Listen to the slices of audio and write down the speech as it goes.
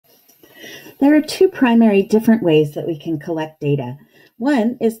There are two primary different ways that we can collect data.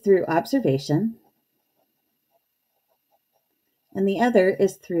 One is through observation, and the other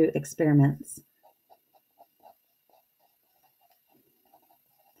is through experiments.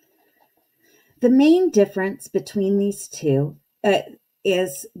 The main difference between these two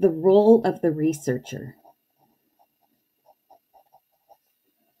is the role of the researcher.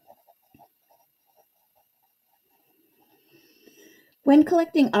 When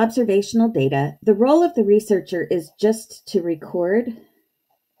collecting observational data, the role of the researcher is just to record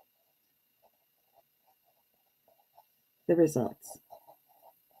the results.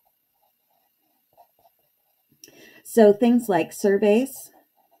 So things like surveys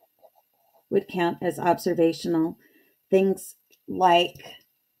would count as observational. Things like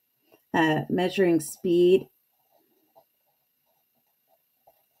measuring speed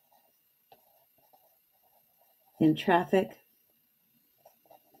in traffic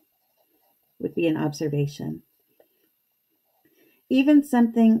would be an observation. Even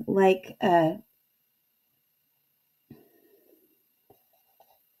something like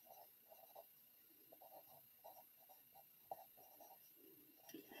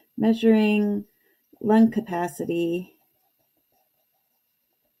measuring lung capacity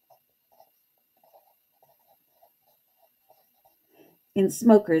in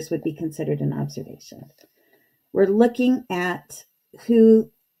smokers would be considered an observation. We're looking at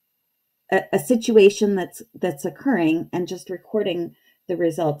a situation that's occurring and just recording the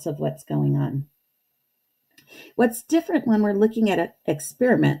results of what's going on. What's different when we're looking at an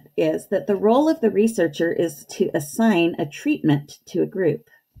experiment is that the role of the researcher is to assign a treatment to a group.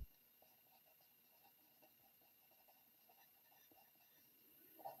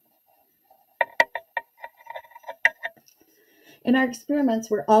 In our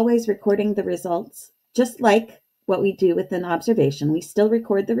experiments, we're always recording the results, just like what we do with an observation. We still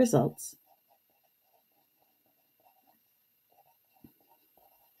record the results.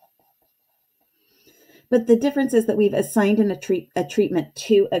 But the difference is that we've assigned a treatment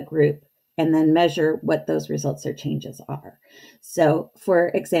to a group and then measure what those results or changes are. So, for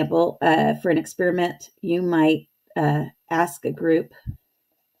example, for an experiment, you might ask a group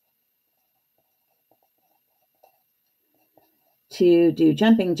to do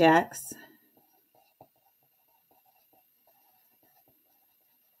jumping jacks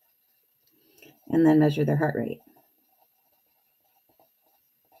and then measure their heart rate.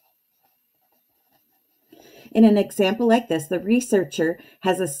 In an example like this, the researcher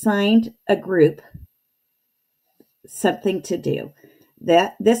has assigned a group something to do.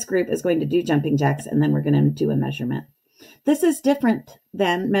 This group is going to do jumping jacks, and then we're going to do a measurement. This is different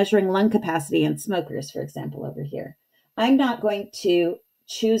than measuring lung capacity in smokers, for example, over here. I'm not going to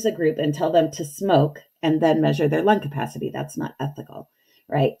choose a group and tell them to smoke and then measure their lung capacity. That's not ethical,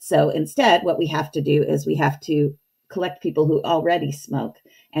 right? So instead, what we have to do is we have to collect people who already smoke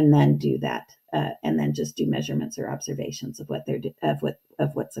and then do that, and then just do measurements or observations of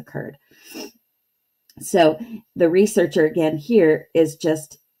what's occurred. So the researcher, again, here is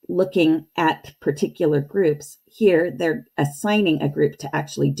just looking at particular groups. Here, they're assigning a group to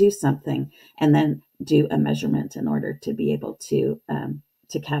actually do something and then do a measurement in order to be able to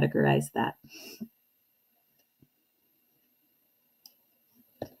categorize that.